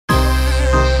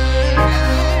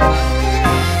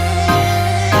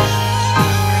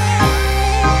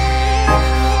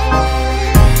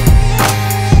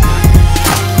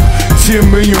a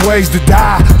million ways to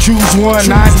die. Choose one.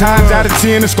 9 times out of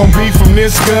 10 it's gonna be from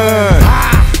this gun.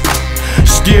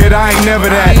 Scared, I ain't never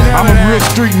that. I'm a real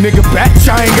street nigga, batch,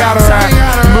 I ain't gotta act.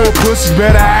 Little pussies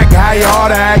better act how you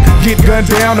oughta act. Get gunned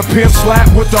down, a pimp slap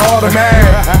with the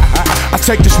automatic. I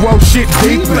take this road shit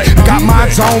deeply. Got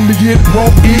mines on me, it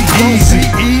won't be easy.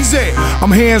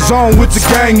 I'm hands on with the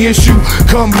gang issue.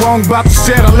 Come wrong about the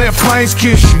set, I let flames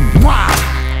kiss you.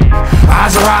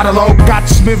 Eyes are out of low, got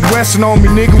the Smith Wesson on me,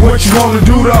 nigga. What you wanna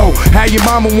do though? How your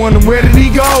mama wonder where did he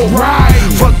go? Right.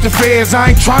 Fuck the feds, I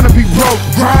ain't tryna be broke.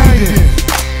 Grinding.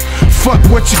 Fuck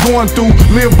what you going through.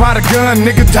 Live by the gun,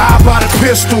 nigga, die by the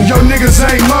pistol. Yo niggas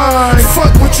ain't mine. Fuck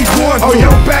what you going through. Oh,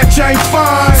 your batch ain't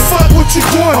fine. Fuck what you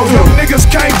going through. Oh, your niggas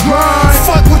can't grind.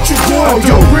 Fuck what you going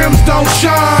through. Oh, your rims don't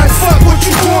shine. Fuck what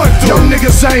you going through. Yo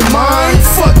niggas ain't mine.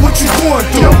 Fuck what you going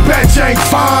through. Your batch ain't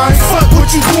fine. Fuck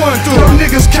what you going through. Yo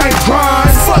niggas can't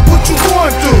grind. Fuck what you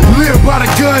going through. Live by the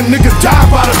gun, nigga, die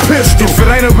by the pistol. If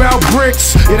it ain't about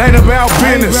bricks, it ain't about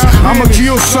business. I'ma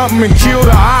kill something and kill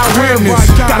the eyewitness.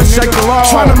 Gotta shake the law.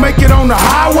 Tryna make it on the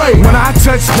highway. When I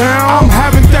touch down, I'm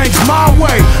having things my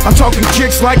way. I'm talking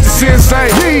kicks like the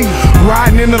sensei.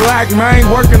 Riding in the lack, man,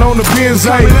 working on the Benz.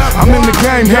 I'm in the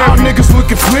game, y'all niggas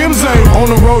looking flimsy. On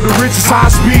the road to riches, high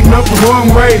speeding up the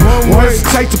one way. Won't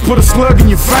hesitate to put a slug in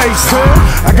your face.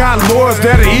 I got lawyers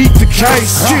that'll eat the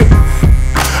case.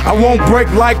 I won't break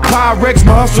like Pyrex.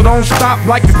 My hustle don't stop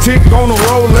like the tick on a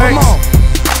Rolex.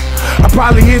 I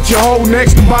probably hit your whole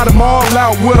next and buy them all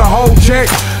out with a whole check.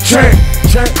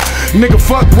 Nigga,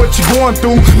 fuck what you going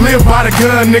through. Live by the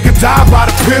gun, nigga, die by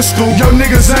the pistol. Yo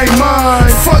niggas ain't mine.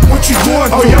 Fuck what you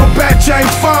going through. Oh, your batch ain't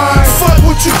fine. Fuck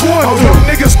what you going through. Oh, your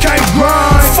niggas can't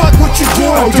grind. Fuck what you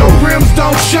going through. Oh, your rims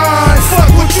don't shine.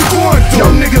 Fuck what you going through. Yo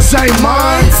niggas ain't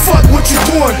mine. Fuck what you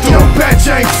going through. Your batch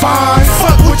ain't fine.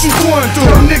 Fuck what you going through.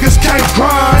 Yo niggas can't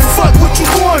grind. Fuck what you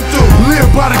going through.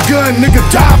 Live by the gun, nigga,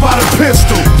 die by the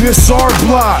pistol. This our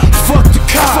block. Fuck the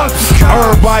cops.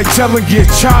 Everybody tellin'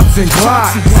 get chopped and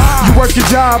glide. You work your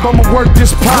job, I'ma work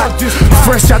this pot.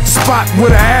 Fresh out the spot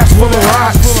with an ass full of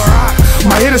rocks.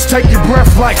 My hitters take your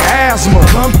breath like asthma.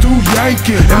 Come through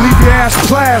yanking and leave your ass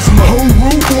plasma. Who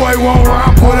rude boy won't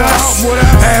rock with us?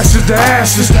 Ashes to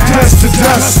ashes, dust to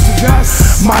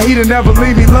dust. My heater never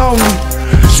leave me lonely.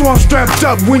 So I'm strapped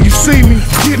up when you see me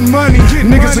getting money.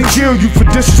 Niggas will kill you for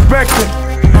disrespecting.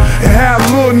 And have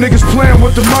little niggas playing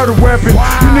with the murder weapon.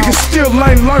 You niggas still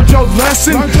ain't learned your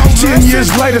lesson. 10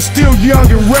 years later, still young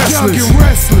and restless.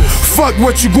 Fuck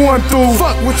what you going through.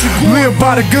 Live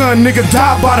by the gun, nigga,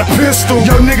 die by the pistol.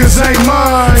 Yo niggas ain't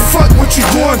mine. Fuck what you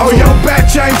going through. Oh, your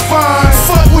batch ain't fine.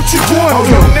 Fuck what you going through.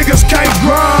 Oh, your niggas can't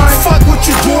grind. Fuck what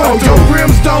you going through. Oh, your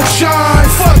rims don't shine.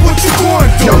 Fuck what you going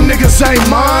through. Yo niggas ain't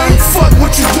mine. Fuck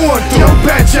what you going through. Your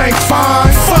batch ain't fine.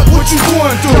 Fuck what you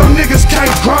going through. Yo niggas can't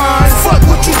grind. Fuck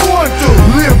what you going through.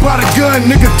 Live by the gun,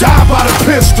 nigga, die by the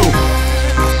pistol.